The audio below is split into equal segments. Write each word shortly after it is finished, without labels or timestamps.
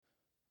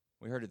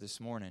We heard it this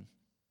morning.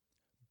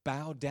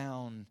 Bow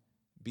down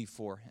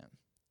before Him.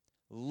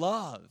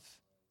 Love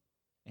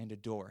and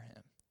adore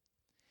Him.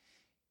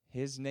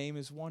 His name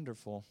is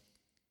wonderful.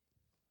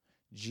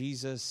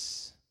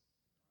 Jesus,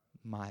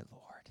 my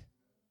Lord.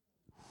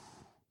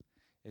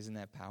 Isn't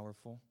that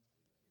powerful?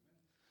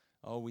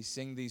 Oh, we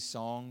sing these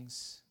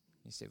songs.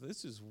 You say,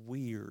 this is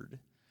weird.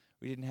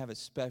 We didn't have a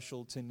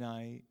special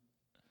tonight.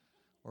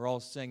 We're all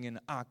singing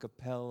a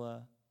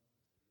cappella.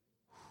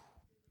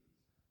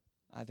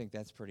 I think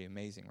that's pretty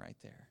amazing right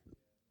there.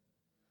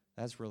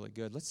 That's really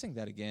good. Let's sing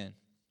that again.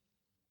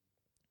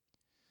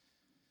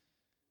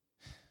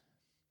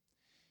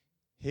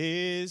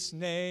 His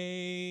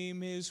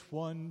name is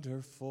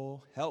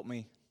wonderful. Help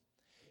me.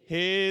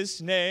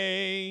 His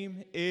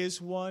name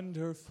is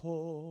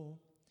wonderful.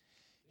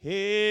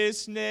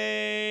 His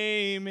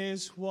name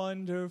is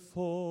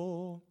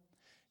wonderful.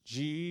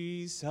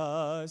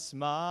 Jesus,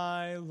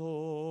 my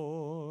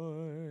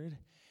Lord.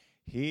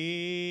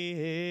 He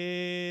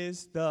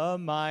is the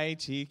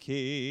mighty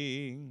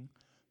King,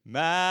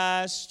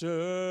 Master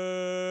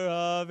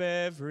of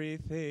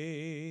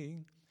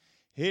everything.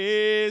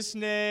 His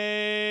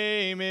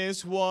name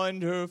is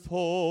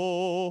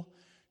wonderful,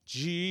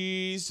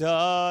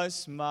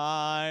 Jesus,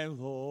 my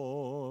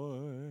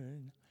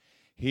Lord.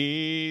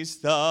 He's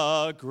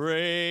the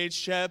great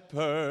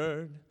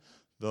shepherd,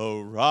 the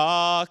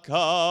rock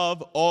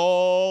of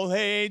all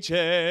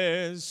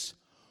ages.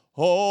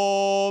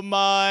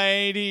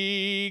 Almighty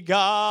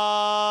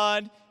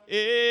God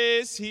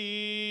is He.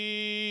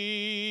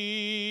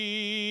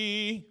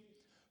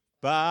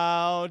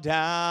 Bow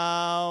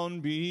down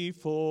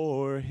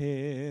before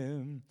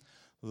Him.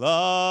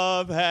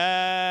 Love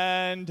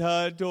and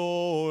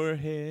adore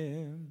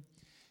Him.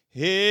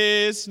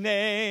 His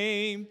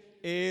name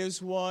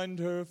is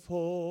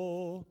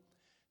wonderful.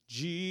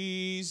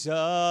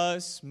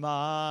 Jesus,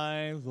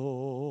 my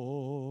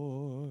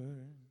Lord.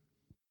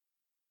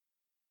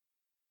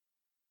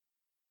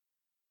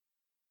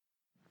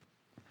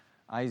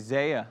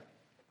 Isaiah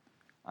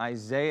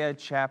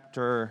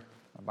chapter,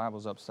 my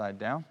Bible's upside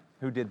down.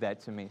 Who did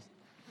that to me?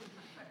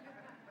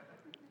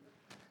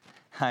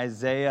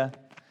 Isaiah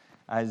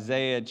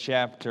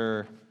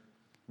chapter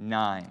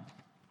 9.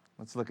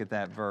 Let's look at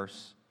that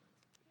verse.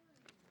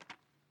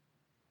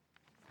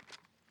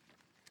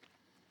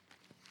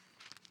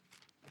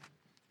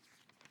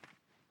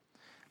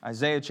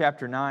 Isaiah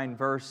chapter 9,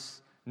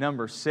 verse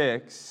number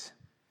 6.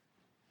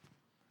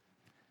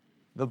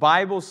 The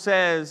Bible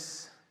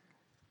says,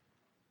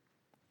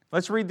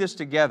 let's read this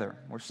together.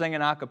 We're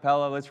singing a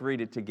cappella. Let's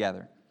read it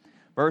together.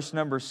 Verse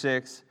number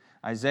 6,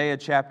 Isaiah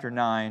chapter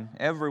 9,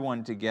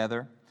 everyone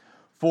together.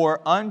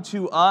 For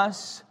unto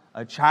us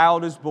a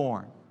child is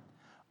born,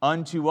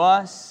 unto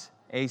us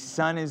a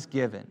son is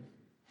given,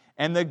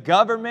 and the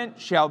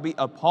government shall be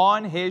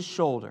upon His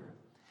shoulder,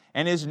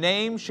 and His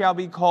name shall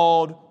be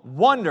called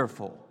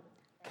Wonderful,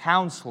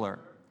 Counselor,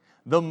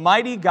 the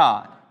Mighty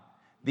God,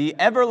 the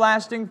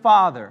Everlasting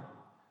Father,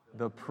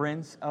 the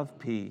Prince of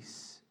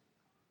Peace.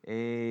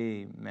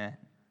 Amen.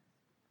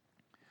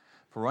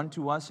 For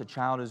unto us a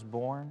child is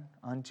born,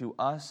 unto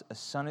us a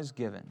son is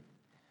given,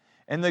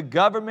 and the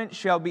government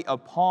shall be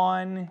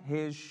upon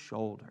His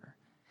shoulder.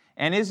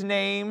 And His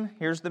name,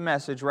 here's the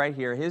message right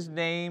here, His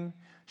name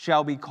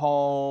shall be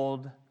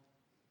called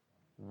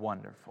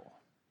Wonderful.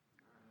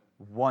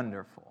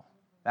 Wonderful.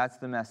 That's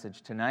the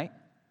message tonight.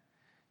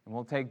 And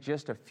we'll take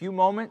just a few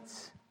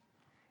moments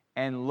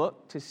and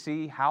look to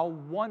see how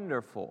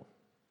wonderful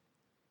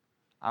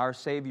our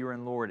Savior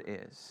and Lord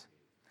is,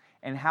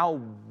 and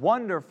how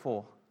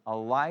wonderful a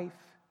life,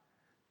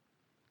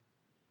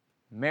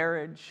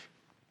 marriage,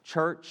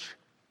 church,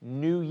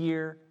 new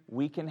year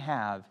we can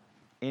have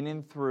in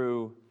and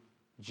through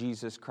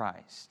Jesus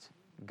Christ,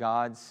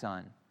 God's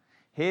Son.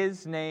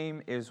 His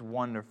name is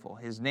wonderful.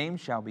 His name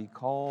shall be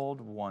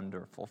called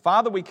Wonderful.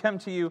 Father, we come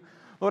to you.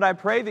 Lord, I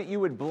pray that you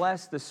would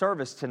bless the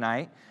service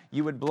tonight.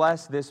 You would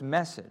bless this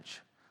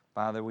message.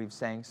 Father, we've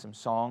sang some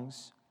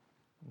songs.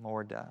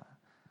 Lord,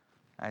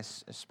 I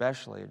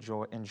especially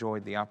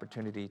enjoyed the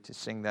opportunity to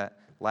sing that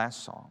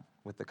last song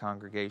with the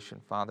congregation,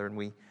 Father, and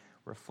we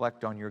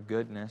reflect on your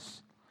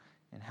goodness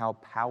and how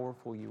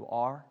powerful you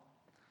are.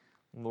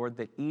 Lord,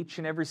 that each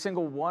and every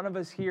single one of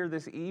us here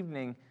this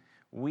evening,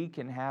 we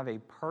can have a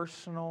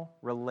personal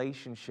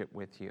relationship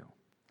with you.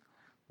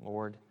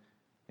 Lord,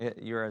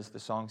 you're, as the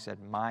song said,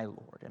 my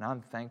Lord, and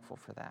I'm thankful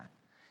for that.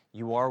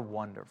 You are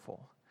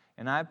wonderful.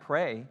 And I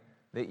pray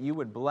that you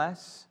would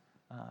bless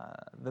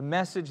the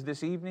message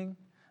this evening,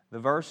 the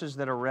verses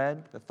that are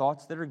read, the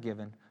thoughts that are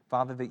given.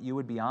 Father, that you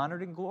would be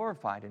honored and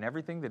glorified in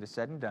everything that is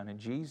said and done. In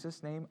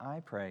Jesus' name I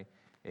pray.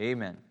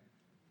 Amen.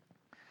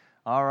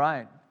 All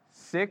right,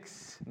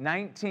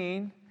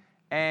 6:19,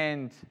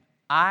 and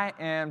I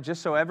am,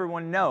 just so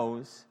everyone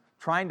knows,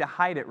 trying to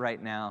hide it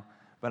right now,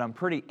 but I'm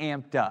pretty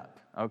amped up,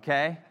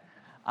 okay?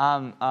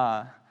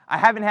 I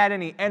haven't had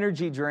any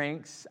energy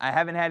drinks. I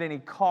haven't had any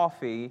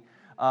coffee,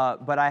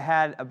 but I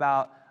had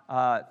about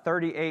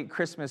 38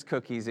 Christmas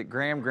cookies at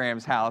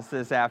Graham's house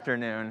this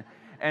afternoon.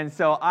 And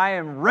so I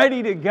am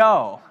ready to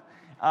go.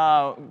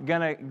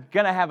 gonna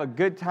have a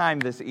good time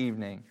this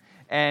evening.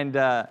 And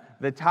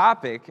the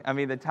topic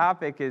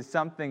is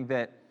something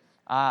that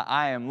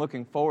I am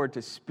looking forward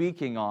to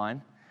speaking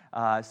on,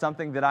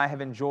 something that I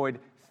have enjoyed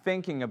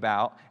thinking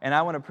about, and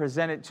I want to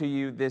present it to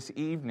you this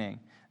evening.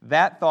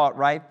 That thought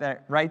right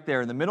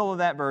there in the middle of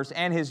that verse,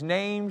 and his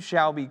name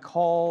shall be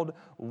called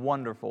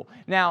Wonderful.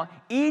 Now,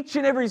 each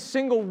and every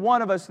single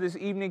one of us this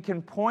evening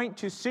can point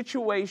to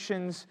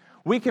situations,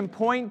 we can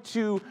point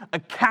to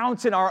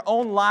accounts in our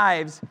own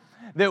lives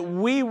that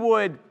we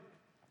would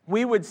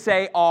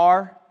say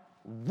are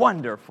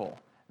wonderful.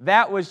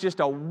 That was just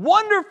a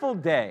wonderful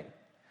day.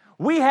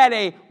 We had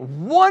a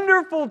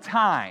wonderful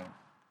time.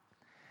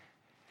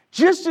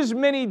 Just as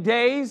many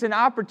days and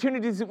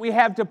opportunities that we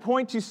have to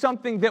point to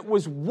something that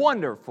was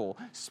wonderful,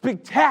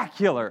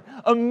 spectacular,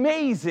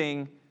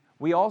 amazing,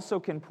 we also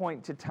can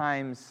point to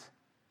times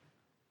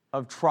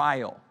of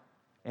trial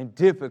and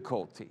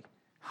difficulty,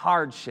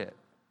 hardship.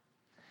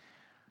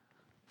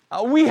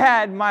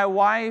 My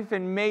wife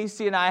and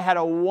Macy and I had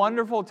a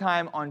wonderful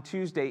time on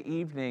Tuesday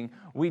evening.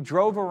 We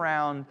drove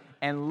around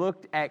and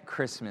looked at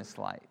Christmas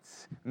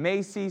lights.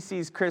 Macy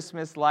sees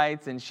Christmas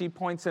lights and she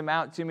points them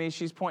out to me.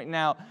 She's pointing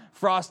out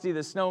Frosty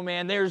the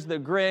Snowman, there's the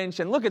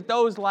Grinch, and look at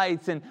those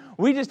lights. And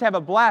we just have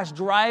a blast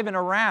driving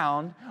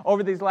around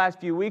over these last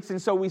few weeks.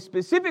 And so we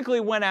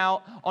specifically went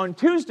out on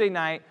Tuesday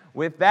night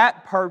with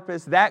that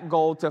purpose, that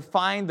goal, to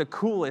find the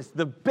coolest,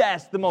 the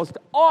best, the most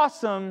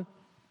awesome,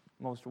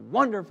 most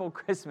wonderful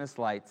Christmas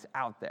lights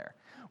out there.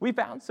 We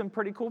found some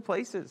pretty cool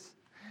places.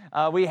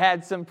 We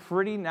had some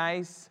pretty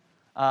nice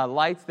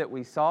lights that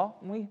we saw,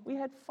 and we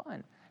had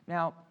fun.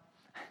 Now,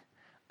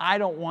 I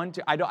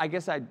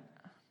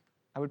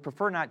would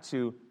prefer not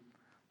to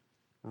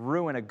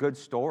ruin a good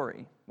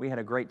story. We had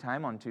a great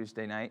time on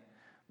Tuesday night,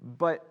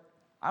 but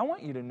I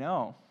want you to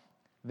know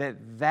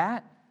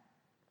that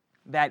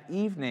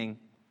evening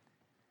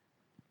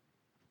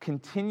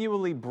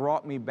continually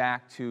brought me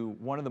back to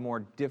one of the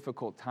more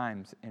difficult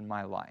times in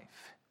my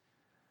life.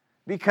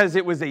 Because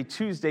it was a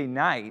Tuesday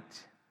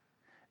night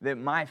that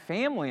my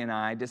family and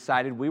I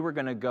decided we were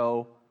going to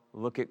go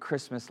look at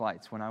Christmas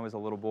lights when I was a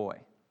little boy.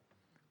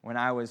 When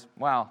I was,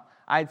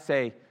 I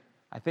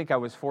think I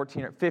was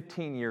 14 or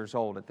 15 years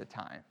old at the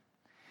time.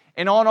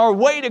 And on our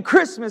way to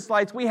Christmas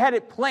lights, we had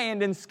it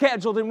planned and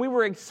scheduled, and we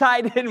were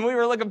excited, and we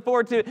were looking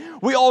forward to it.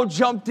 We all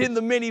jumped in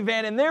the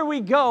minivan, and there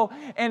we go.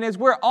 And as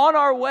we're on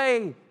our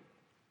way,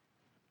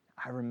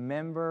 I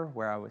remember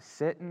where I was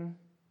sitting.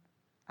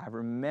 I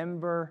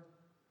remember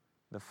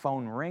the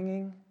phone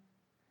ringing,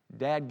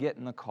 Dad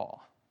getting the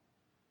call.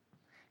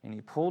 And he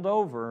pulled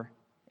over,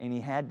 and he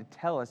had to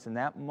tell us in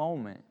that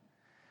moment,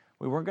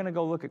 we weren't going to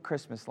go look at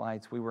Christmas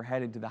lights. We were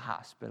headed to the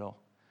hospital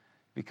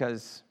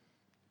because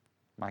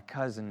my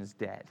cousin is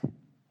dead.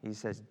 He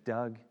says,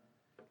 Doug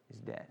is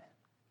dead.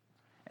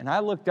 And I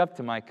looked up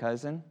to my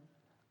cousin.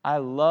 I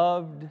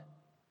loved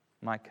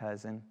my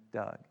cousin,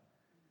 Doug.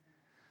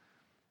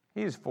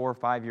 He was 4 or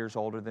 5 years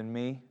older than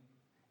me,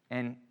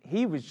 and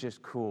he was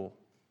just cool.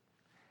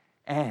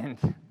 And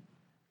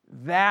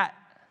that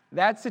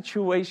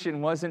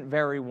situation wasn't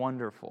very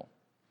wonderful.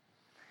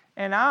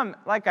 And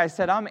like I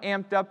said, I'm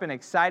amped up and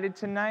excited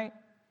tonight.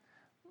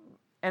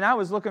 And I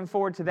was looking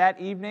forward to that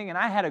evening, and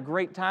I had a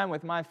great time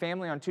with my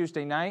family on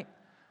Tuesday night.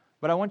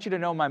 But I want you to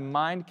know my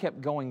mind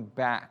kept going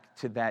back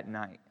to that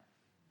night.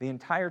 The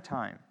entire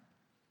time.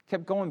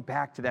 Kept going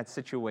back to that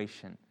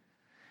situation.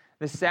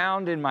 The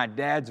sound in my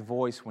dad's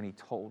voice when he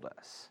told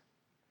us.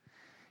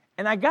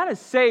 And I got to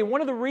say, one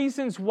of the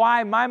reasons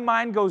why my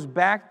mind goes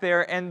back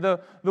there and the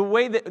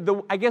way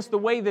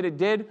that it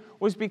did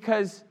was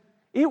because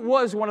it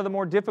was one of the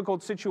more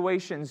difficult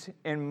situations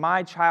in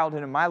my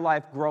childhood, in my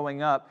life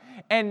growing up.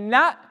 And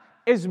not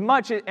as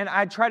much, and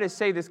I try to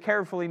say this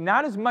carefully,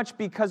 not as much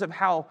because of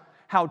how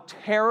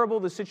terrible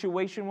the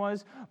situation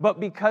was, but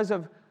because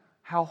of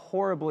how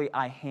horribly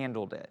I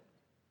handled it.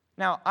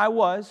 Now, I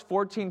was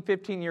 14,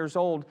 15 years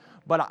old,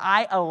 but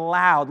I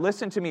allowed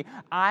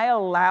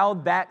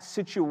that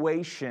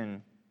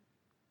situation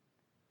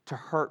to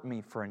hurt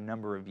me for a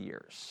number of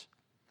years.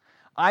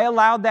 I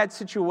allowed that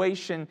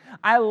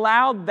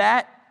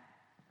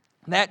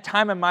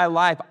time in my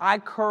life, I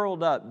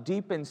curled up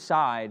deep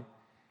inside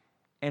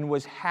and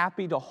was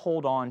happy to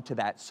hold on to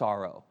that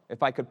sorrow,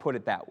 if I could put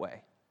it that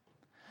way.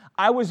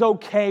 I was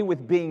okay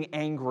with being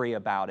angry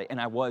about it, and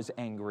I was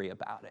angry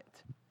about it.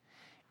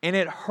 And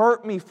it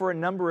hurt me for a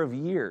number of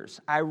years.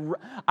 I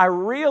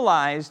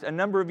realized a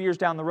number of years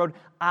down the road,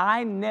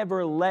 I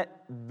never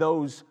let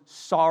those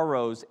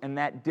sorrows and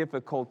that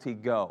difficulty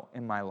go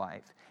in my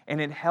life.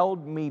 And it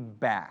held me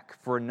back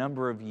for a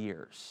number of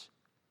years.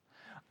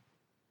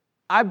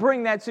 I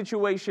bring that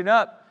situation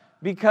up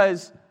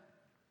because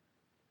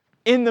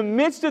in the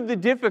midst of the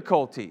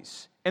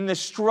difficulties and the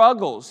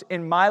struggles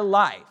in my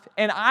life,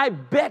 and I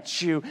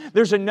bet you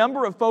there's a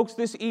number of folks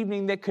this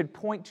evening that could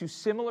point to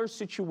similar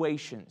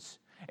situations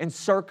and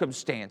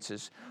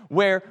circumstances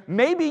where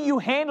maybe you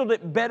handled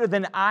it better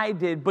than I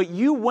did, but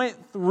you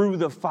went through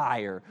the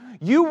fire.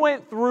 You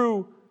went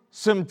through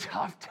some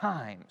tough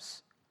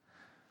times.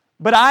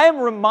 But I am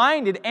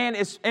reminded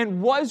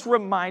and was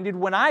reminded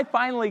when I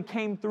finally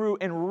came through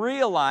and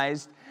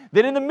realized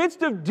that in the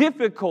midst of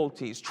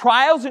difficulties,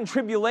 trials, and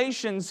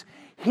tribulations,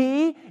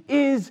 He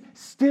is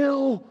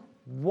still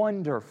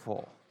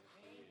wonderful.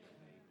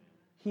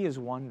 He is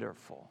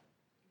wonderful.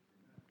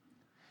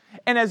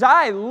 And as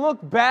I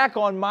look back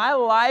on my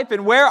life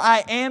and where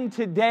I am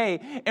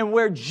today and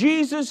where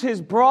Jesus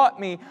has brought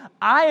me,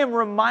 I am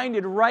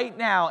reminded right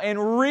now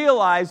and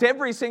realize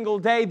every single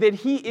day that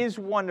He is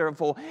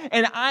wonderful.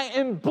 And I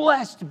am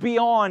blessed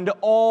beyond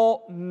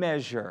all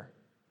measure.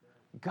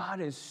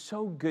 God is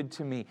so good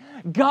to me.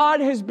 God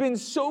has been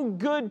so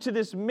good to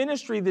this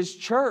ministry, this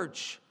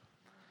church.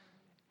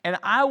 And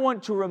I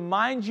want to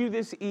remind you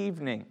this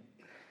evening,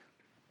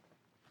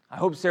 I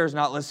hope Sarah's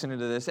not listening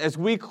to this, as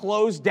we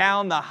close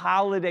down the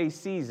holiday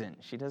season.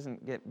 She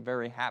doesn't get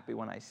very happy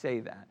when I say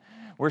that.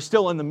 We're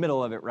still in the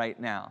middle of it right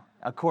now.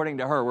 According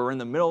to her, we're in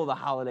the middle of the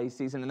holiday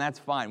season, and that's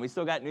fine. We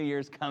still got New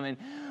Year's coming.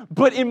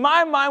 But in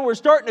my mind, we're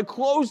starting to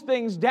close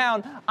things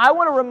down. I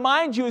want to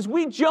remind you, as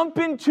we jump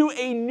into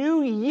a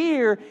new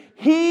year,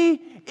 He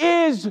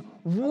is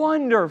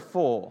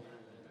wonderful.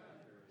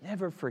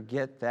 Never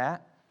forget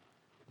that.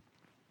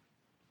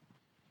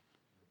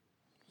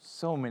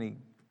 So many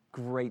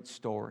great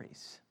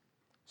stories.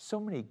 So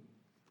many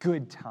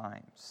good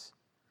times.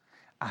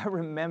 I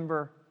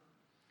remember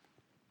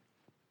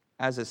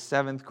as a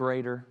 7th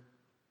grader,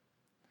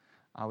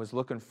 I was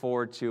looking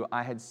forward to,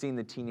 I had seen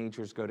the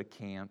teenagers go to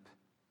camp,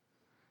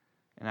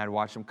 and I'd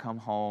watch them come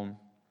home,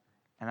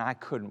 and I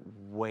couldn't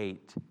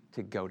wait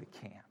to go to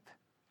camp.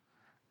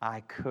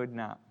 I could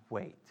not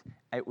wait.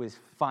 It was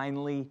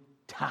finally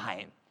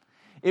time.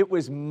 It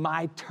was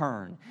my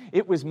turn.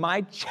 It was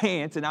my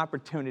chance and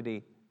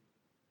opportunity.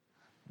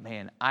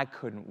 Man, I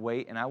couldn't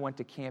wait, and I went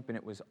to camp, and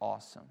it was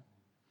awesome.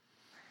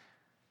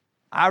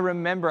 I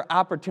remember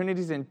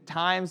opportunities and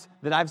times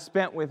that I've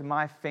spent with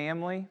my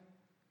family,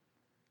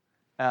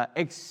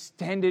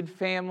 extended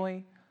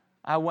family.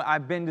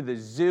 I've been to the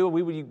zoo.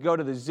 We would go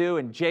to the zoo,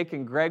 and Jake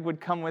and Greg would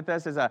come with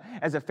us as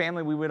a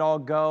family. We would all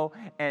go,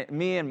 and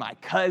me and my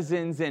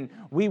cousins, and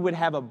we would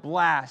have a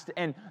blast.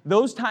 And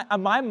those times,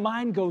 my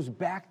mind goes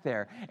back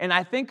there, and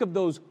I think of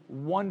those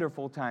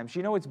wonderful times.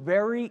 You know, it's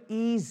very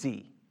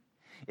easy.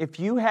 If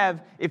you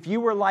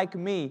were like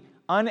me,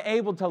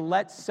 unable to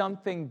let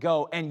something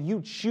go, and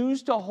you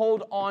choose to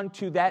hold on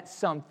to that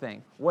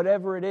something,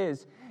 whatever it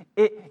is,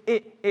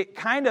 it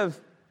kind of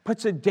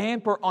puts a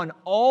damper on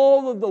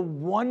all of the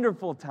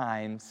wonderful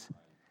times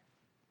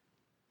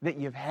that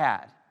you've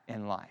had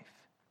in life.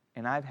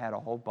 And I've had a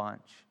whole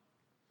bunch.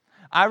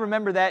 I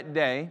remember that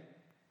day,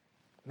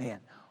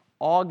 man,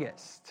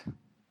 August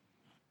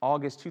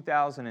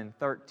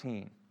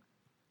 2013,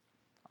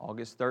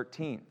 August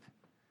 13th.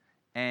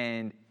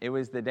 And it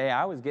was the day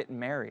I was getting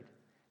married.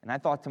 And I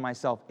thought to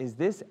myself, is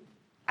this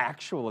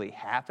actually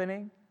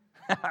happening?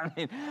 I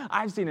mean,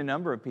 I've seen a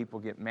number of people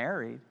get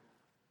married.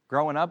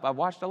 Growing up, I've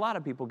watched a lot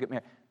of people get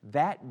married.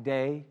 That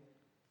day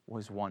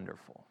was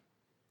wonderful.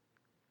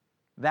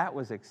 That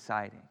was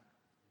exciting.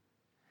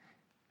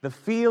 The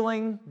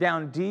feeling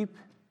down deep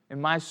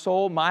in my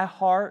soul, my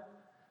heart,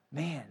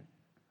 man,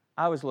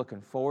 I was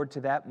looking forward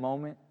to that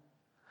moment.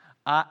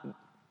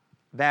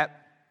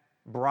 That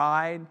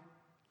bride,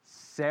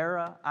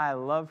 Sarah, I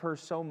love her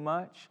so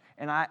much,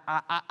 and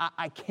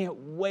I can't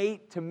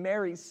wait to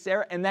marry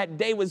Sarah, and that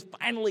day was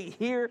finally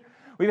here.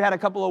 We've had a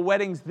couple of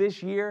weddings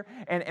this year,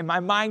 and my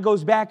mind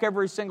goes back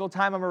every single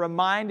time I'm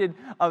reminded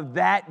of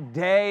that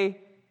day.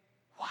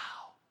 Wow,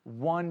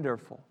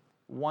 wonderful,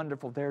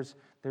 wonderful. There's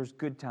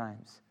good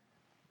times,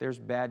 there's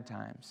bad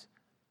times,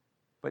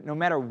 but no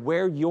matter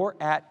where you're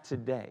at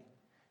today,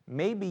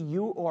 maybe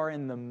you are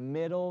in the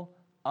middle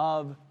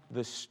of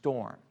the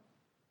storm.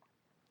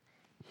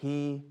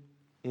 He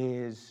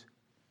is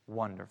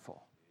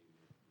wonderful.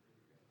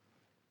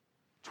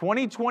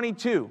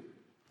 2022,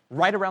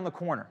 right around the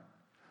corner.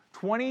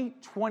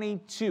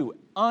 2022,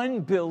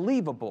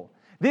 unbelievable.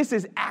 This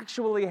is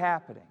actually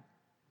happening.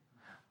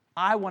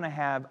 I want to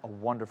have a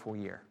wonderful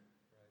year.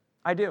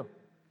 I do.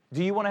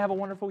 Do you want to have a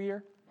wonderful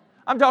year?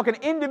 I'm talking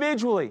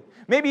individually.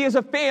 Maybe as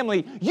a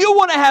family, you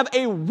want to have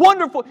a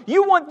wonderful,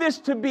 you want this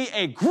to be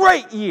a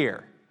great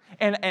year.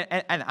 And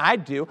I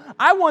do.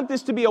 I want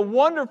this to be a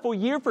wonderful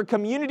year for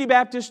Community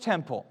Baptist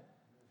Temple.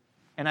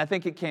 And I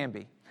think it can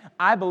be.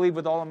 I believe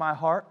with all of my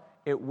heart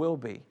it will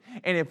be.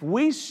 And if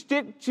we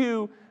stick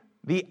to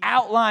the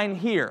outline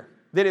here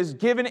that is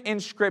given in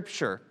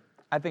Scripture,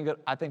 I think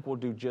we'll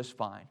do just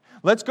fine.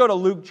 Let's go to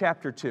Luke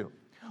chapter 2.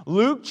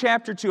 Luke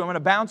chapter 2. I'm going to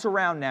bounce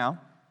around now.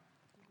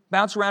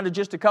 Bounce around to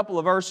just a couple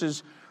of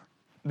verses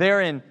there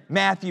in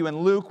Matthew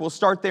and Luke. We'll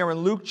start there in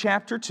Luke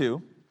chapter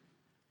 2.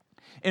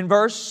 In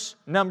verse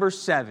number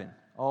 7,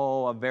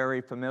 oh, a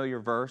very familiar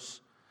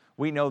verse.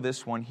 We know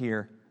this one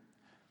here.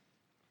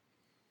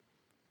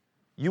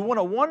 You want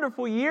a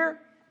wonderful year?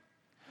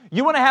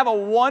 You want to have a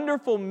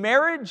wonderful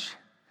marriage?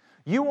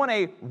 You want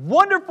a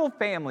wonderful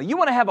family? You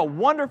want to have a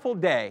wonderful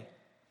day?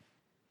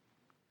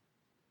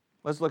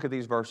 Let's look at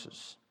these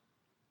verses.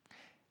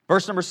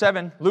 Verse number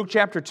 7, Luke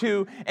chapter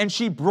 2, and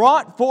she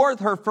brought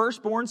forth her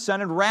firstborn son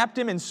and wrapped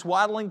him in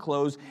swaddling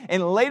clothes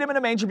and laid him in a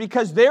manger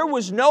because there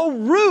was no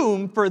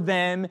room for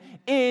them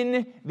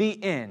in the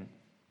inn.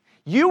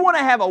 You want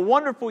to have a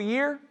wonderful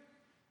year?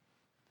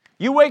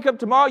 You wake up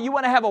tomorrow, you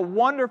want to have a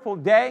wonderful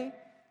day?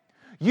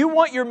 You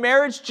want your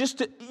marriage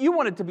you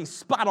want it to be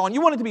spot on.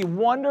 You want it to be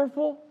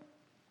wonderful?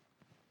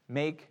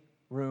 Make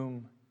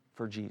room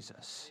for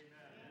Jesus.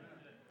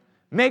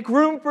 Make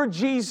room for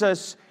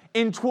Jesus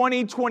in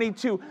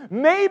 2022.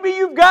 Maybe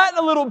you've gotten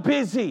a little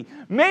busy.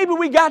 Maybe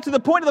we got to the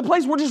point of the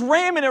place we're just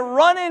ramming and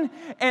running.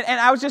 And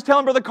I was just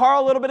telling Brother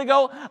Carl a little bit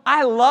ago,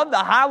 I love the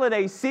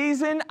holiday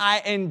season.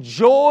 I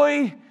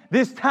enjoy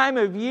this time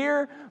of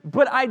year,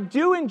 but I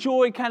do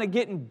enjoy kind of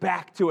getting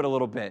back to it a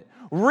little bit.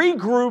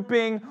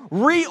 Regrouping,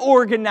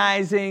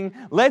 reorganizing.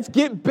 Let's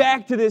get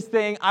back to this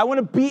thing. I want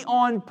to be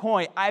on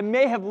point. I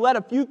may have let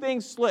a few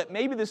things slip.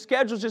 Maybe the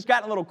schedule's just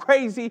gotten a little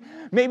crazy.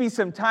 Maybe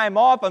some time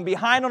off. I'm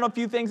behind on a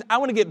few things. I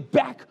want to get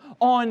back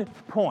on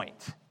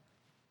point.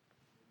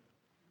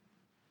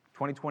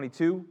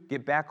 2022,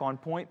 get back on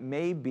point.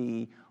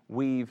 Maybe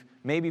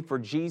for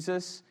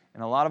Jesus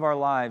in a lot of our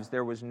lives,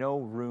 there was no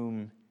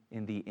room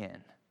in the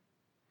inn.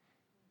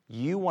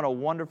 You want a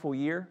wonderful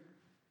year?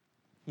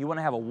 You want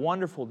to have a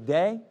wonderful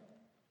day?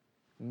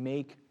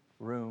 Make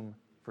room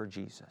for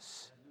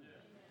Jesus.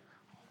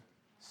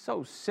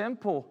 So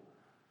simple,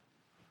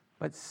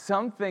 but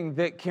something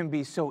that can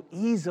be so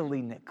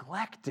easily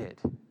neglected.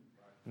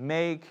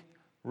 Make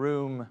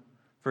room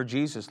for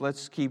Jesus.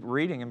 Let's keep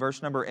reading in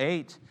verse number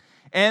 8.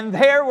 And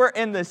there were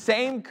in the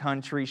same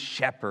country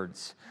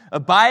shepherds,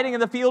 abiding in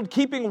the field,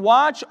 keeping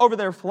watch over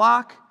their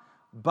flock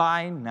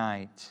by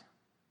night.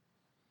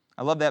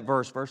 I love that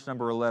verse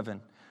number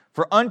 11.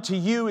 For unto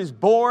you is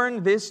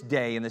born this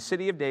day in the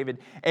city of David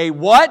a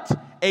what?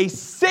 A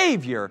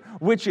Savior,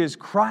 which is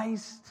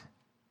Christ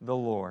the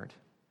Lord.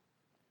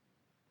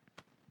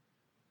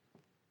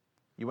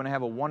 You want to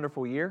have a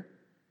wonderful year?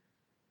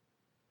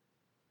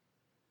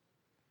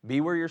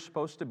 Be where you're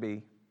supposed to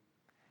be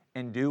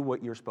and do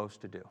what you're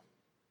supposed to do.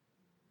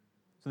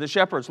 So the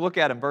shepherds, look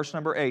at them, verse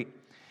number 8.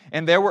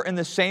 And there were in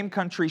the same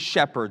country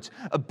shepherds,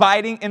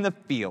 abiding in the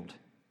field,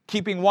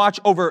 keeping watch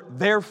over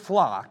their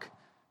flock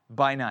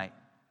by night.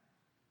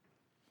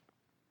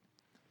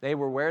 They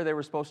were where they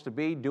were supposed to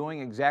be, doing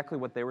exactly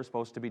what they were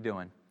supposed to be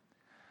doing.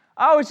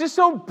 Oh, it's just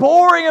so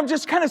boring. I'm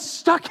just kind of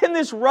stuck in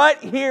this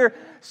rut here.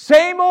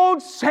 Same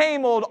old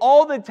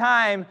all the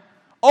time,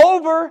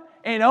 over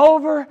and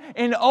over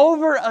and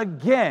over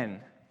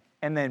again.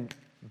 And then,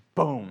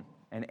 boom,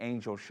 an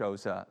angel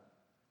shows up.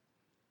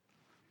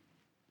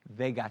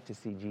 They got to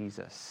see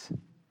Jesus.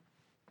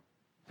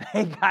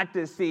 They got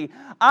to see.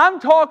 I'm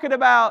talking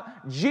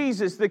about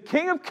Jesus, the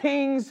King of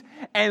Kings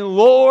and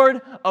Lord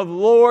of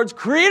Lords,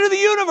 creator of the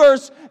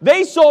universe.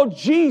 They saw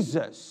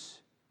Jesus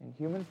in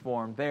human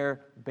form,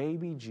 their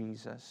baby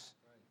Jesus.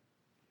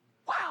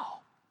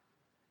 Wow.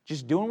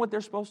 Just doing what they're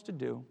supposed to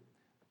do,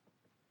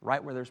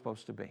 right where they're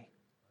supposed to be.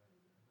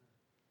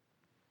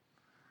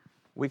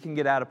 We can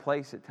get out of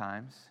place at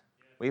times.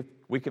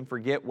 We can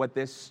forget what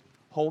this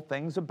whole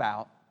thing's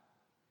about.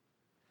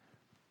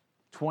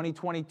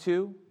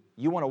 2022,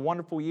 you want a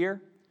wonderful year?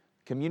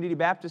 Community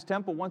Baptist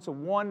Temple wants a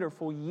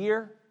wonderful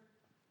year.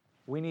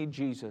 We need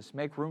Jesus.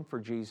 Make room for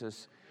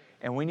Jesus.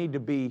 And we need to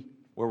be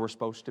where we're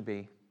supposed to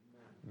be,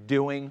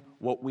 doing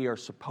what we are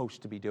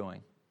supposed to be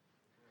doing.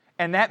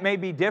 And that may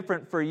be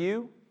different for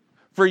you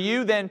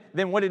than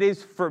what it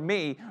is for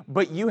me,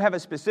 but you have a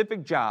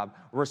specific job,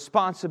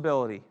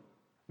 responsibility.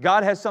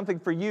 God has something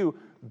for you.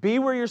 Be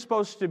where you're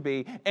supposed to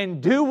be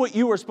and do what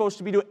you are supposed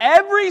to be doing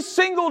every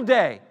single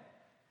day.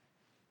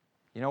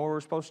 You know where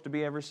we're supposed to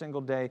be every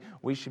single day?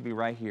 We should be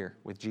right here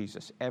with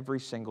Jesus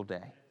every single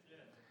day.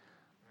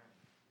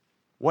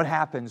 What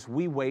happens?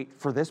 We wait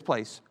for this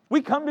place. We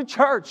come to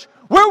church.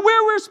 We're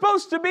where we're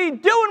supposed to be,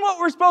 doing what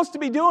we're supposed to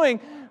be doing.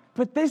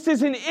 But this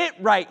isn't it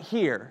right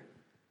here.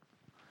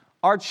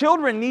 Our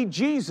children need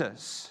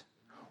Jesus.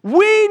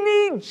 We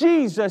need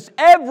Jesus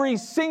every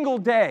single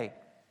day.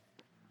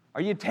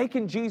 Are you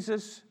taking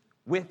Jesus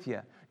with you?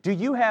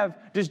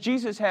 Does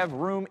Jesus have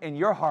room in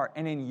your heart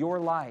and in your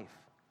life?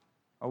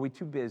 Are we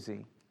too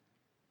busy?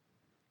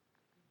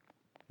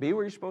 Be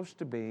where you're supposed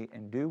to be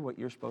and do what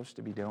you're supposed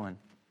to be doing.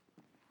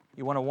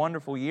 You want a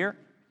wonderful year?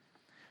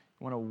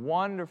 You want a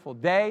wonderful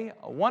day,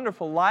 a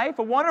wonderful life,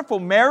 a wonderful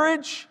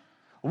marriage,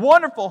 a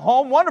wonderful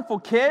home, wonderful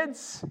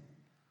kids?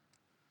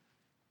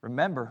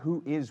 Remember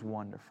who is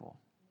wonderful?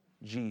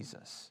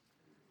 Jesus.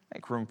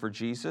 Make room for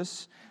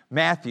Jesus.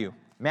 Matthew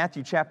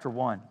chapter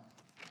 1.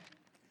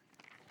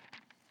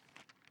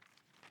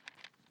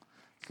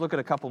 Let's look at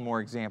a couple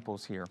more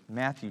examples here.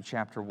 Matthew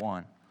chapter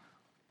 1.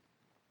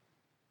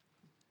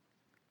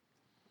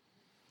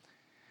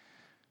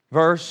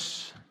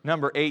 Verse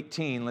number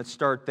 18. Let's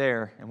start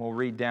there, and we'll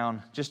read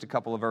down just a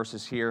couple of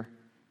verses here.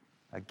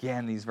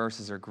 Again, these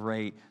verses are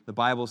great. The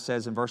Bible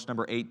says in verse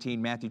number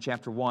 18, Matthew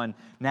chapter 1,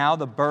 "Now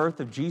the birth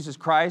of Jesus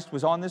Christ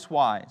was on this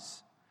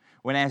wise,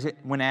 when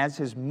as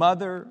his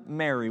mother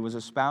Mary was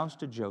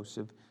espoused to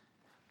Joseph,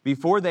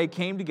 Before they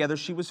came together,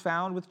 she was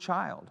found with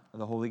child of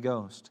the Holy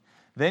Ghost.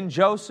 Then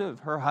Joseph,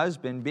 her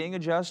husband, being a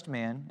just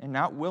man and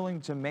not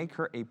willing to make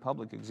her a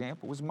public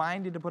example, was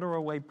minded to put her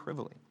away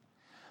privily.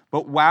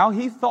 But while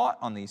he thought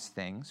on these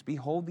things,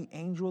 behold, the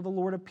angel of the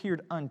Lord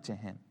appeared unto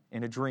him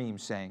in a dream,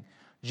 saying,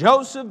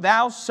 Joseph,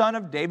 thou son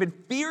of David,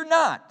 fear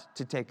not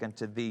to take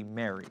unto thee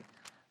Mary,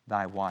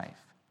 thy wife.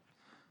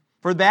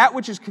 For that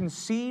which is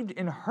conceived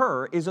in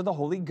her is of the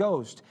Holy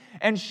Ghost.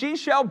 And she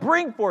shall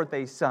bring forth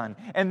a son,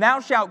 and thou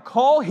shalt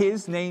call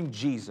his name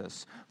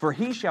Jesus, for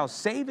he shall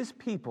save his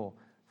people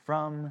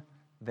from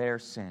their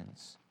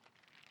sins.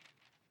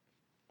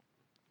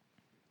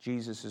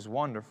 Jesus is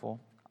wonderful.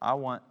 I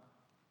want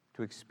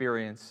to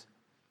experience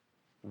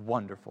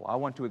wonderful. I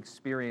want to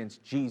experience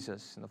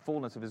Jesus in the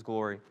fullness of his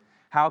glory.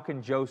 How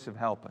can Joseph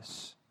help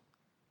us?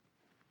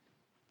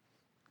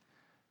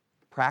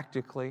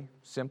 Practically,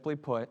 simply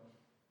put,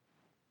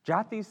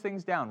 jot these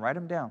things down, write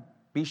them down.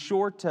 Be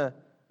sure to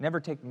never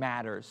take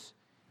matters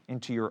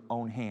into your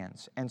own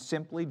hands and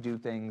simply do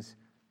things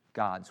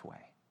God's way.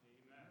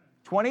 Amen.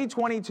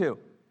 2022,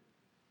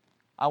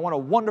 I want a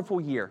wonderful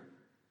year.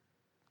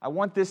 I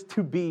want this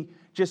to be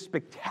just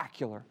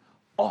spectacular,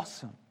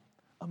 awesome,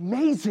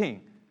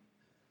 amazing.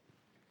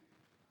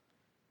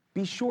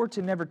 Be sure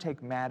to never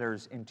take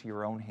matters into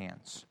your own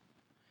hands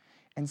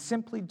and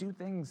simply do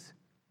things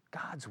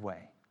God's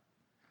way.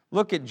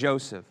 Look at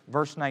Joseph,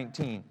 verse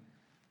 19.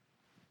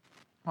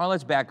 Well,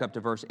 let's back up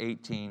to verse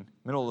 18,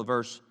 middle of the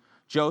verse.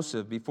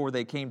 Joseph, before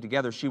they came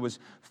together, she was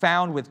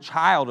found with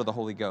child of the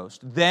Holy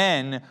Ghost.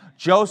 Then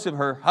Joseph,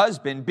 her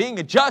husband, being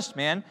a just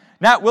man,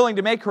 not willing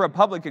to make her a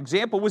public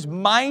example, was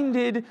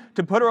minded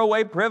to put her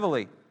away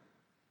privily.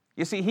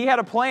 You see, he had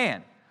a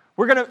plan.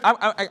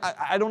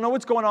 I don't know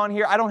what's going on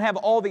here. I don't have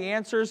all the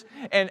answers.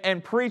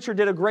 And Preacher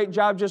did a great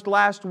job just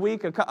last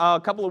week, a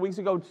couple of weeks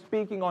ago,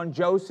 speaking on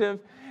Joseph.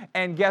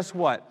 And guess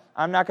what?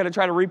 I'm not going to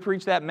try to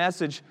repreach that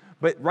message.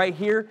 But right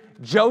here,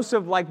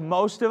 Joseph, like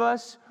most of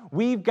us,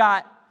 we've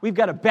got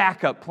a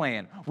backup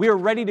plan. We are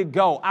ready to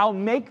go. I'll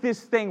make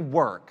this thing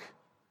work.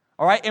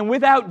 All right? And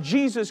without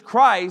Jesus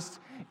Christ,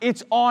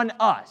 it's on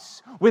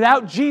us.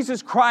 Without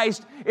Jesus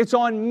Christ, it's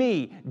on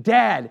me,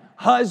 dad,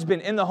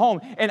 husband in the home.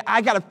 And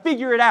I got to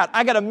figure it out.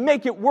 I got to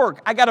make it work.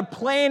 I got a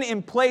plan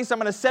in place. I'm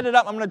going to set it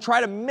up. I'm going to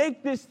try to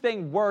make this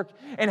thing work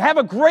and have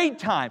a great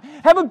time.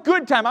 Have a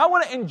good time. I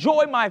want to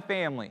enjoy my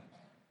family.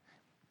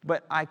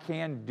 But I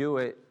can do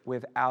it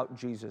without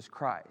Jesus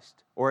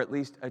Christ, or at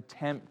least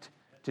attempt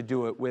to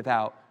do it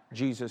without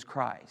Jesus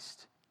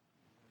Christ.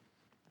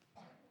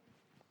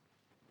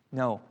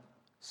 No,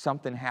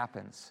 something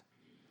happens.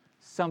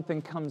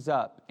 Something comes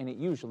up, and it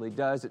usually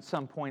does at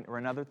some point or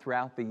another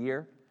throughout the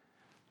year.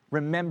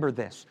 Remember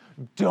this.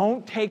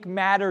 Don't take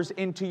matters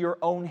into your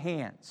own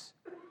hands.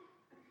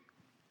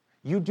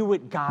 You do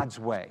it God's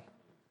way.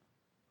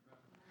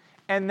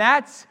 And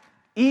that's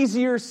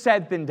easier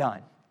said than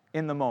done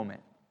in the moment.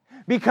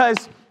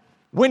 Because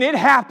when it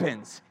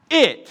happens,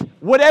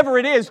 whatever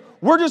it is,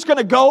 we're just going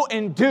to go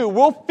and do.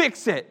 We'll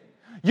fix it.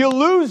 You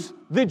lose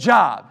the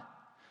job.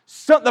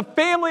 So the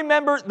family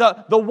member,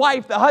 the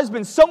wife, the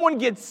husband, someone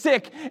gets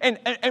sick, and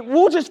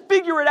we'll just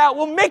figure it out.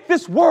 We'll make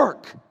this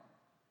work.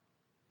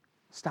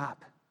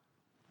 Stop.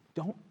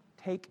 Don't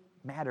take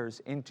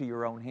matters into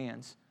your own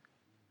hands.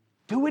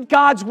 Do it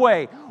God's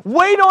way.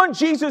 Wait on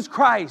Jesus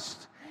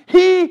Christ.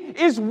 He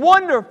is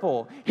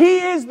wonderful. He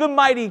is the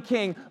mighty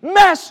King,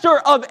 master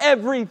of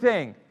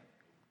everything.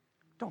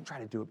 Don't try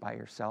to do it by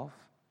yourself.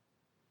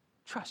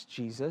 Trust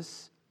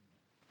Jesus.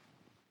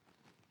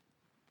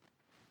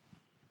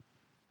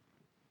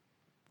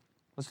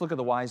 Let's look at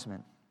the wise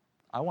men.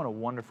 I want a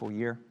wonderful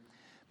year.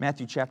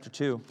 Matthew chapter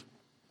 2.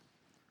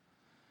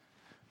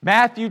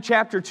 Matthew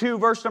chapter 2,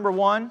 verse number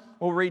 1.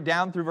 We'll read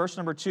down through verse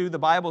number 2. The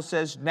Bible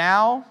says,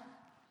 Now,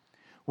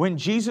 when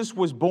Jesus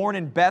was born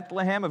in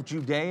Bethlehem of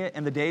Judea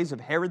in the days of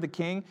Herod the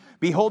king,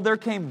 behold, there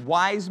came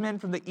wise men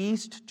from the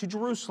east to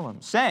Jerusalem,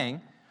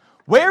 saying,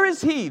 Where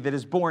is he that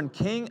is born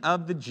King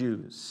of the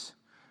Jews?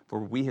 For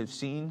we have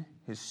seen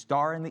his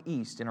star in the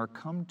east and are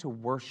come to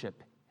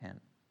worship him.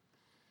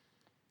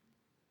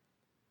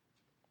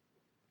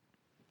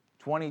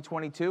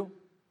 2022,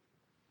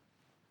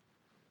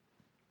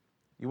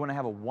 you want to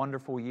have a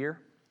wonderful year?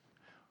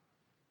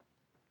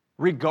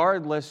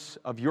 Regardless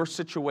of your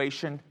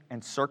situation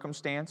and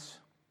circumstance,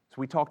 as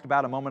we talked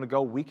about a moment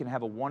ago, we can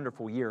have a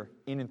wonderful year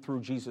in and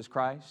through Jesus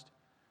Christ.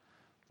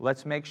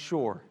 Let's make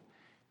sure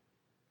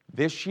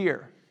this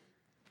year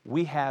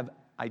we have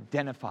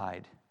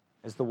identified,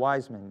 as the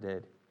wise men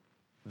did,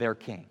 their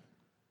king.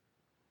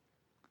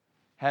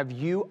 Have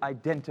you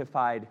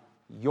identified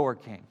your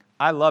king?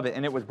 I love it,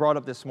 and it was brought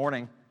up this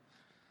morning,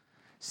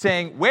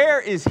 saying,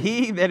 Where is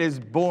he that is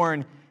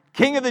born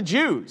King of the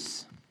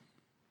Jews?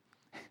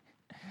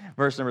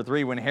 Verse number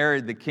 3, when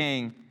Herod the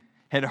king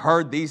had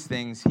heard these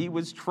things, he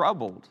was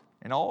troubled,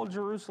 and all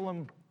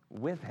Jerusalem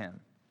with him.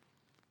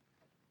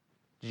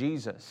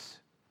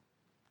 Jesus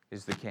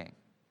is the king.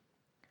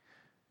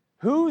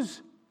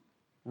 Who's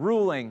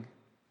ruling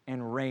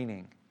and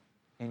reigning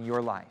in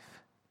your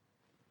life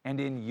and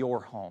in your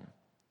home?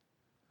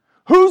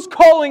 Who's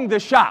calling the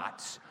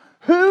shots?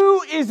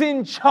 Who is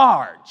in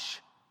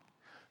charge?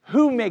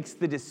 Who makes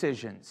the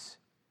decisions?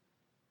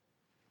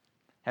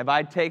 Have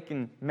I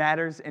taken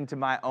matters into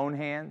my own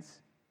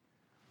hands?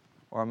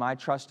 Or am I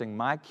trusting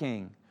my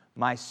King,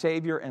 my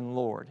Savior and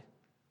Lord,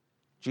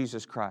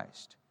 Jesus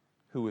Christ,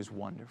 who is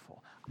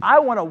wonderful? I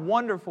want a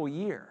wonderful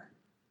year.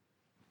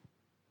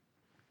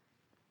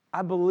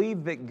 I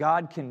believe that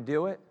God can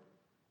do it,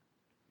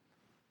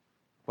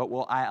 but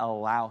will I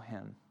allow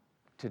Him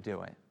to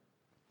do it?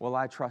 Will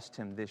I trust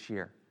Him this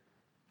year,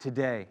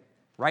 today,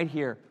 right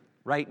here,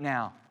 right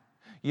now?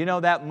 You know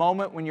that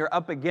moment when you're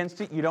up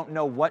against it, you don't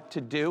know what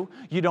to do,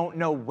 you don't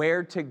know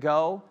where to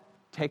go?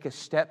 Take a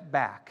step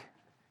back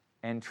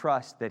and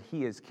trust that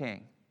He is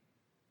King.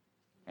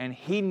 And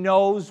He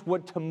knows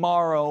what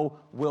tomorrow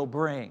will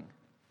bring.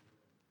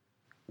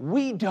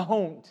 We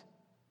don't.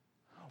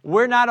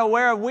 We're not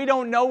aware of, we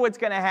don't know what's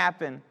going to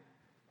happen.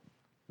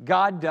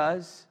 God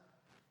does.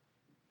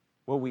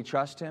 Will we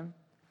trust Him?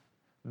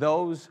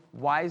 Those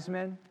wise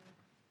men,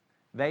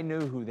 they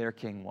knew who their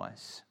King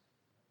was.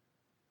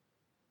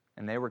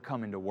 And they were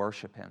coming to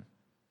worship Him.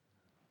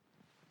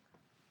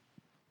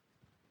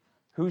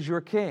 Who's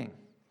your King?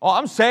 Oh,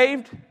 I'm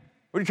saved.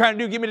 What are you trying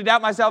to do? Get me to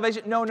doubt my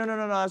salvation? No.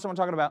 That's what I'm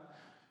talking about.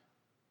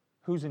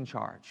 Who's in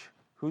charge?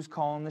 Who's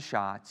calling the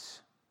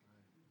shots?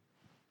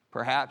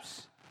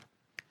 Perhaps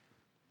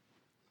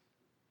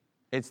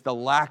it's the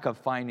lack of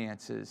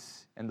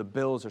finances and the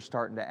bills are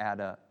starting to add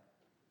up.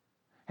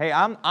 Hey,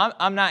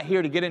 I'm not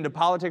here to get into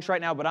politics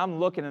right now, but I'm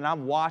looking and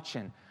I'm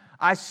watching.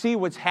 I see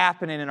what's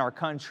happening in our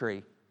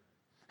country.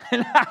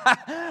 And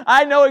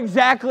I know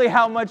exactly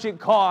how much it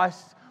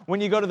costs when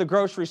you go to the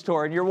grocery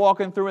store and you're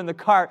walking through in the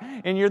cart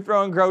and you're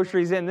throwing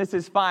groceries in. This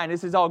is fine.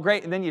 This is all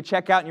great. And then you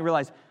check out and you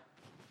realize,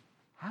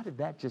 how did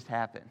that just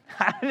happen?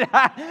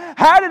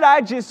 How did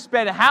I just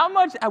spend? How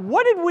much?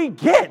 What did we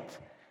get?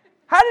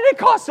 How did it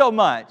cost so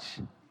much?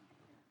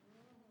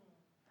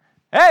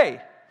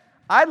 Hey,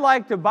 I'd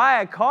like to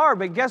buy a car,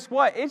 but guess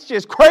what? It's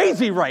just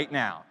crazy right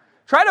now.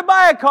 Try to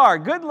buy a car.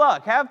 Good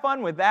luck. Have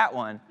fun with that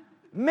one.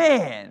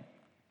 Man.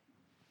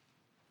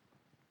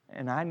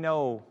 And I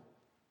know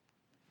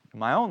in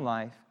my own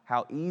life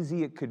how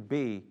easy it could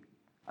be,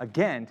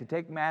 again, to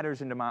take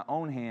matters into my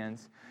own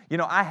hands. You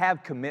know, I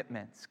have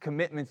commitments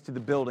to the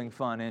building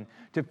fund and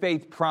to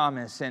Faith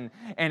Promise, and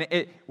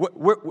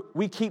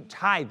we keep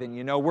tithing,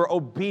 you know, we're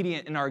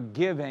obedient in our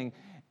giving.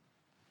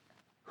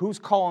 Who's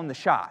calling the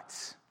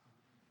shots?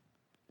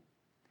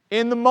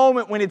 In the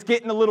moment when it's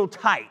getting a little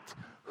tight,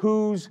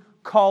 who's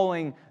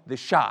calling the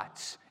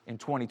shots in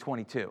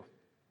 2022?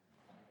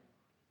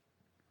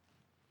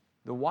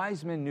 The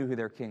wise men knew who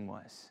their King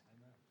was.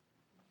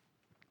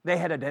 They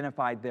had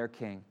identified their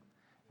King.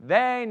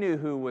 They knew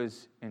who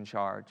was in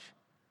charge.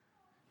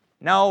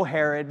 No,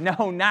 Herod,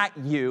 no, not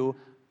you.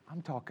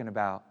 I'm talking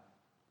about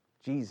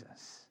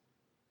Jesus.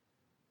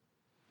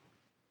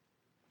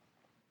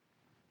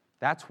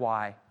 That's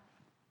why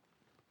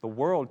the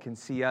world can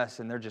see us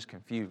and they're just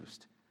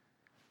confused.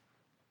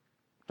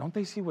 Don't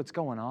they see what's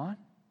going on?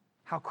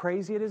 How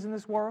crazy it is in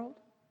this world?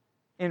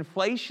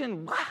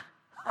 Inflation,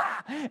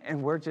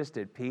 and we're just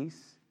at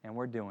peace and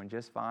we're doing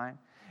just fine.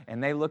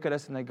 And they look at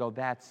us and they go,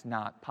 that's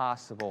not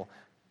possible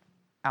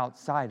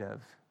outside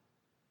of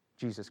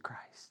Jesus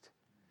Christ,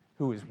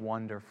 who is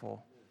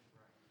wonderful.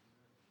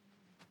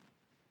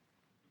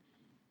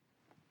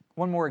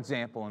 One more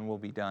example and we'll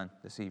be done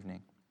this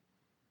evening.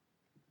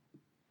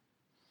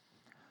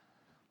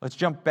 Let's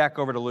jump back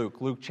over to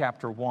Luke. Luke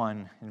chapter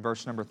 1 and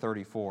verse number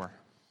 34.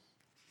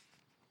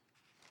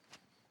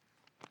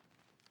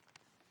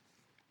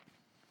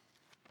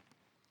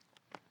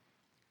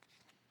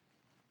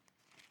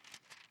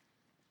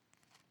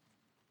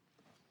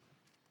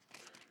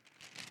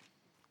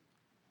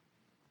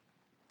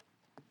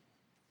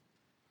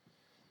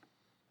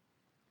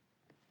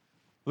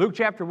 Luke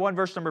chapter 1,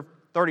 verse number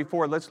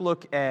 34. Let's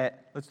look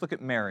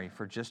at Mary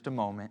for just a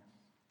moment.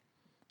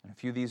 And a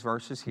few of these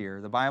verses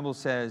here. The Bible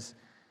says,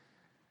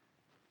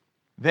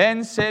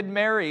 "Then said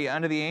Mary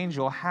unto the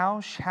angel, How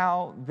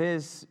shall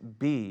this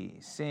be,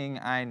 seeing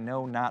I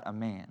know not a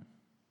man?"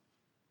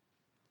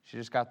 She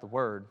just got the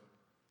word.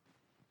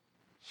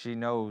 She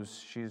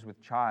knows she's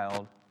with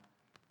child,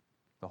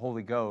 the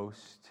Holy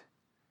Ghost.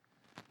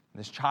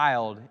 This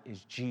child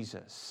is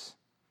Jesus.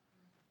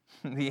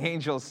 The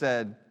angel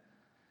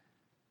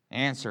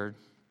answered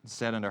and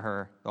said unto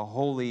her, The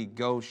Holy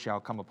Ghost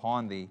shall come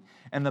upon thee,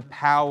 and the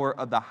power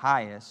of the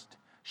highest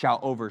shall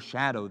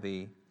overshadow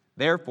thee.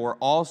 Therefore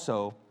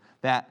also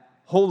that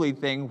holy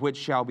thing which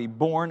shall be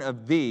born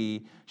of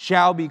thee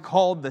shall be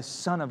called the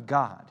Son of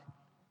God.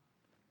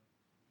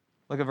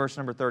 Look at verse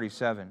number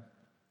 37.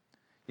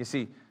 You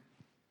see,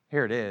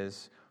 here it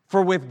is.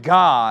 For with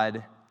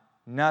God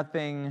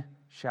nothing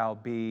shall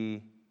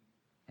be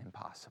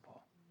impossible.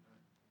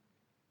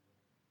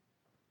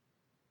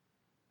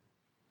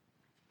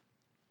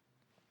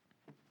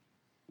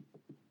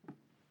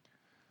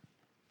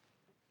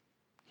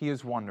 He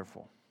is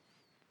wonderful.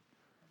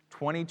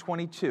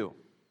 2022.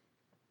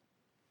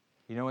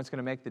 You know what's going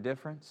to make the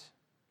difference?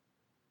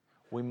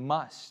 We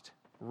must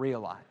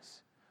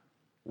realize.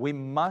 We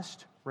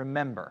must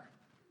remember,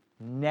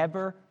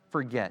 never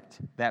forget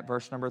that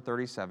verse number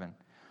 37.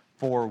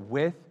 For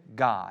with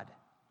God,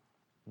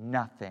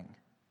 nothing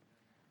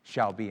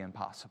shall be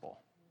impossible.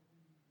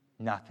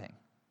 Nothing.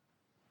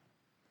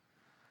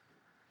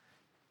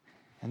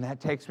 And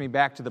that takes me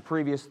back to the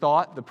previous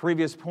thought, the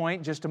previous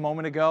point just a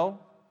moment ago.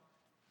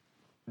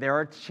 There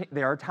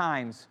are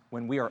times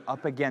when we are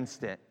up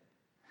against it.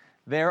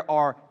 There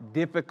are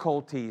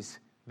difficulties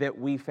that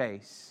we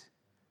face.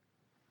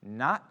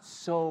 Not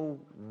so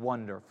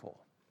wonderful.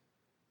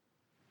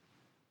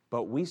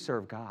 But we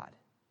serve God.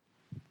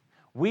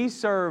 We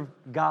serve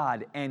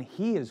God, and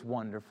He is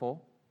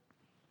wonderful.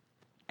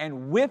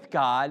 And with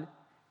God,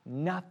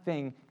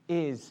 nothing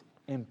is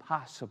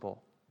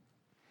impossible.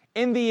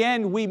 In the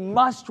end, we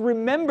must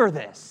remember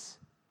this.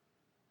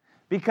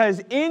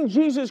 Because in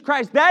Jesus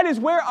Christ, that is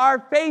where our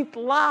faith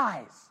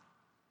lies.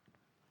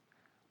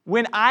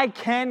 When I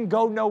can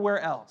go nowhere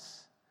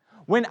else,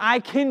 when I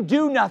can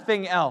do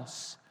nothing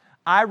else,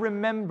 I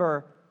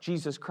remember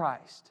Jesus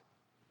Christ.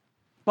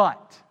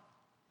 But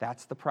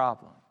that's the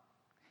problem.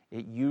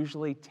 It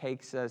usually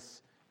takes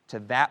us to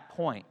that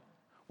point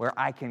where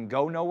I can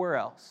go nowhere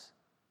else,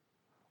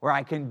 where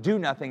I can do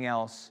nothing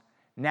else.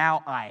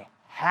 Now I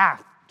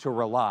have to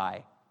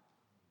rely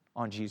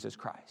on Jesus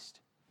Christ.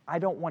 I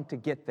don't want to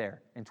get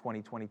there in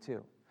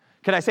 2022.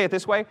 Can I say it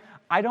this way?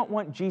 I don't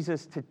want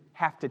Jesus to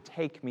have to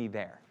take me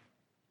there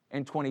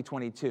in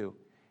 2022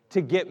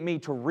 to get me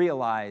to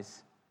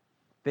realize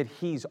that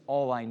He's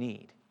all I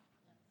need.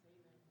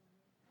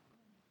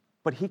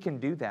 But He can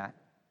do that.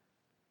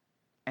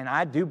 And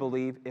I do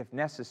believe, if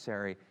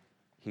necessary,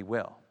 He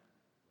will.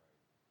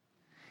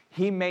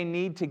 He may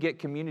need to get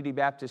Community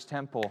Baptist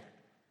Temple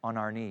on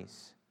our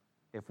knees.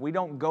 If we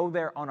don't go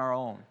there on our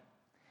own,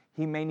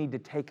 He may need to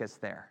take us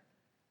there.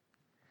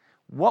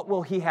 What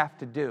will He have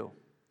to do?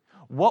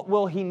 What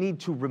will He need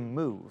to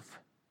remove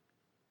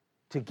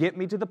to get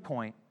me to the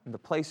point, in the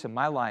place in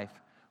my life,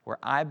 where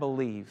I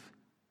believe,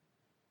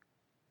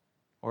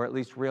 or at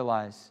least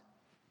realize,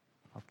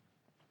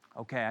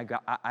 okay,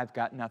 I've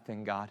got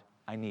nothing, God.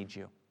 I need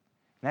You.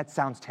 And that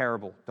sounds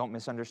terrible. Don't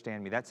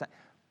misunderstand me.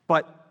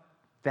 But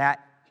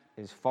that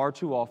is far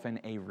too often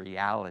a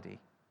reality.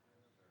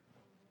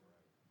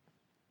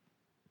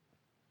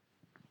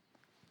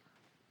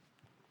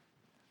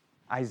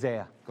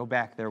 Isaiah, go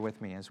back there with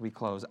me as we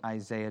close.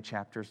 Isaiah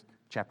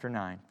chapter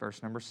 9,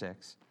 verse number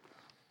 6.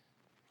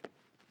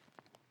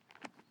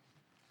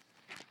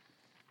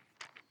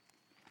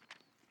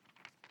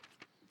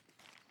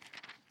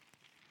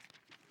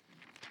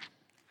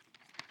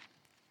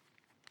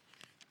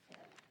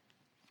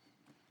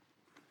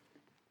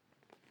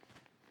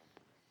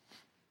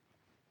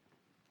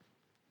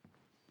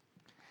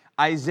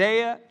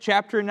 Isaiah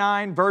chapter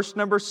 9, verse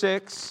number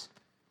 6.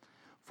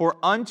 For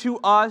unto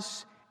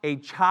us a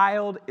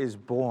child is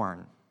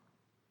born.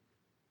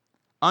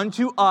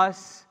 Unto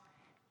us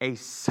a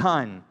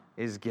son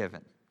is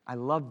given. I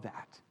love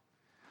that.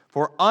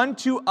 For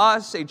unto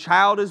us a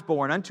child is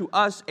born. Unto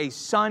us a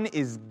son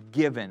is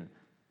given.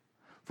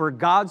 For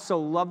God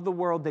so loved the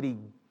world that He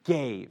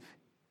gave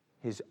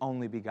His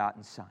only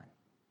begotten Son.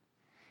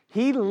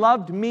 He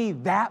loved me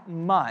that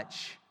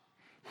much.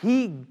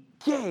 He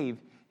gave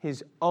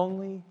His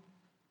only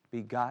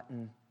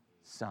begotten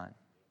Son.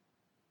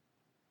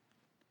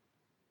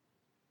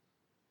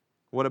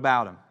 What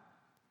about Him?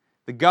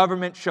 The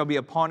government shall be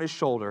upon His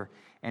shoulder,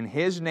 and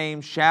His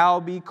name shall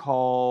be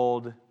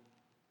called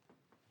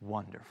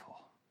Wonderful.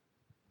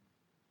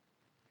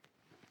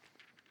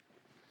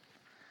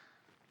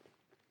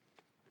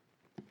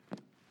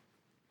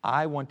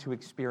 I want to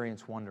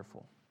experience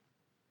wonderful.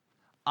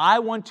 I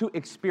want to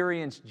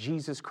experience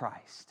Jesus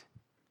Christ.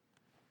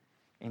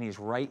 And He's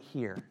right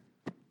here.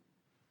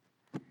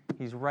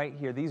 He's right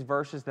here. These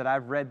verses that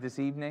I've read this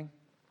evening,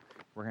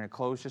 we're going to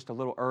close just a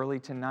little early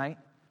tonight.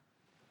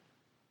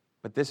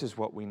 But this is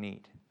what we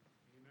need.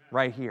 Amen.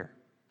 Right here.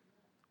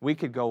 We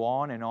could go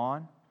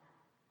on,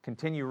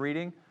 continue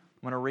reading.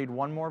 I'm going to read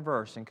one more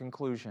verse in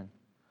conclusion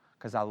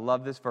because I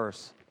love this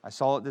verse. I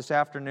saw it this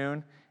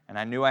afternoon, and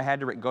I knew I had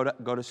to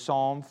go to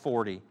Psalm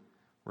 40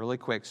 really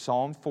quick.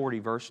 Psalm 40,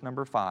 verse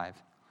number 5.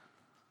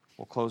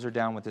 We'll close her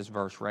down with this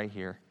verse right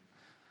here.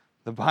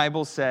 The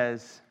Bible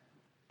says,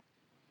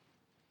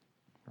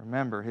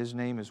 remember, His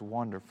name is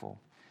wonderful.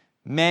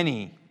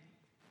 Many,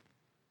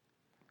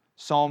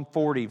 Psalm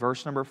 40,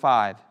 verse number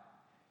 5.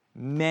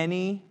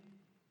 Many,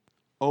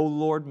 O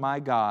Lord my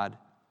God,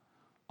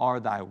 are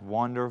Thy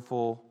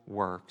wonderful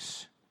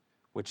works,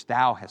 which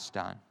Thou hast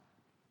done,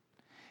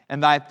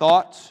 and Thy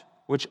thoughts,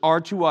 which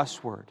are to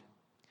usward.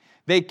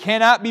 They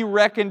cannot be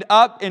reckoned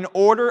up in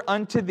order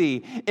unto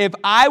Thee. If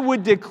I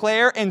would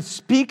declare and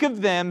speak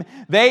of them,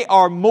 they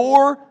are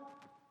more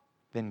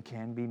than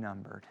can be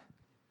numbered.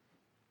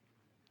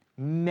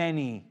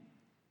 Many,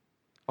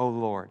 O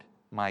Lord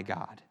my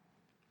God,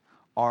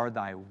 are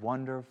Thy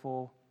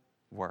wonderful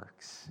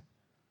works.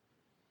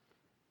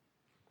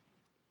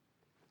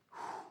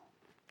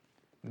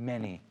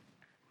 Many.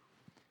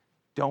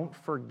 Don't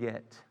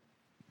forget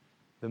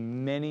the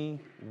many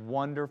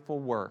wonderful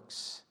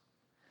works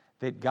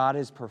that God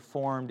has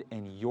performed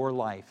in your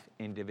life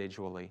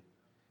individually.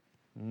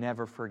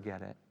 Never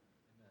forget it.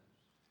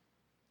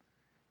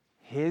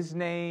 His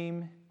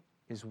name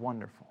is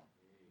wonderful.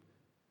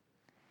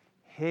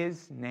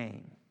 His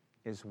name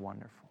is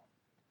wonderful.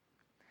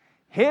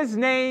 His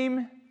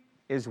name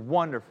is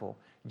wonderful.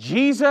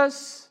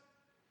 Jesus,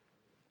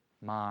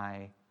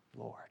 my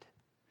Lord.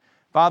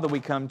 Father, we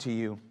come to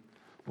you.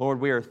 Lord,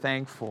 we are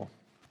thankful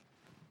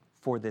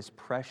for this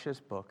precious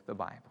book, the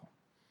Bible.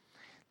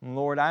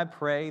 Lord, I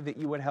pray that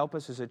you would help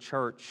us as a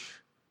church,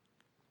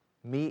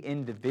 me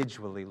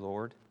individually,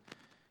 Lord,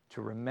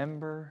 to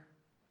remember,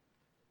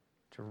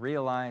 to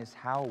realize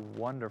how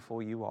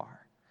wonderful you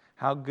are,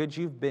 how good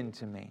you've been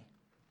to me,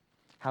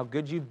 how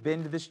good you've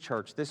been to this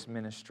church, this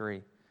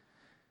ministry.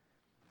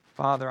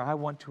 Father, I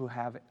want to,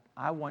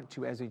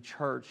 as a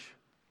church,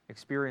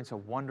 experience a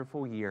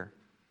wonderful year.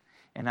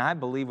 And I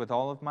believe with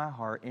all of my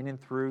heart, in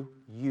and through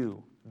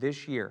you,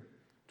 this year,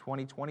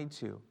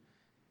 2022,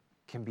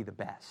 can be the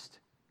best,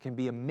 can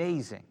be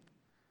amazing,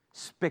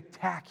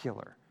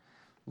 spectacular.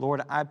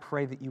 Lord, I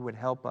pray that you would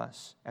help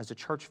us as a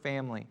church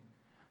family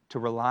to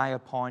rely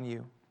upon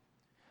you,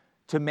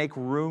 to make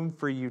room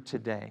for you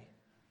today.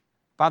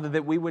 Father,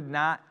 that we would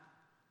not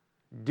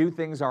do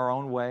things our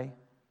own way,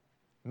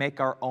 make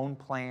our own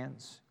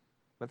plans,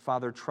 but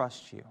Father,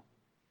 trust you.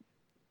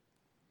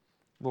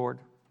 Lord,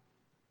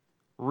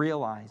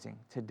 realizing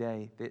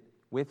today that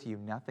with you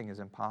nothing is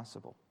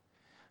impossible,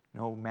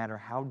 no matter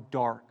how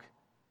dark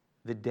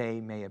the day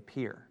may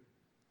appear,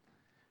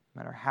 no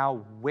matter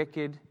how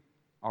wicked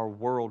our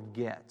world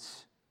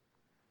gets.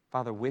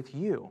 Father, with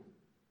you,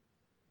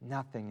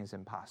 nothing is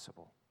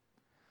impossible.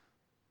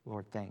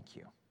 Lord, thank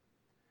you.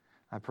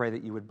 I pray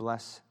that you would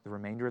bless the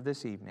remainder of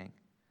this evening.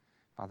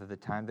 Father, the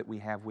time that we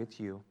have with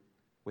you,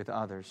 with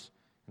others,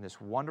 in this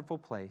wonderful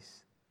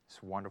place,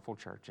 this wonderful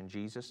church. In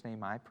Jesus'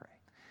 name I pray.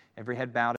 Every head bowed.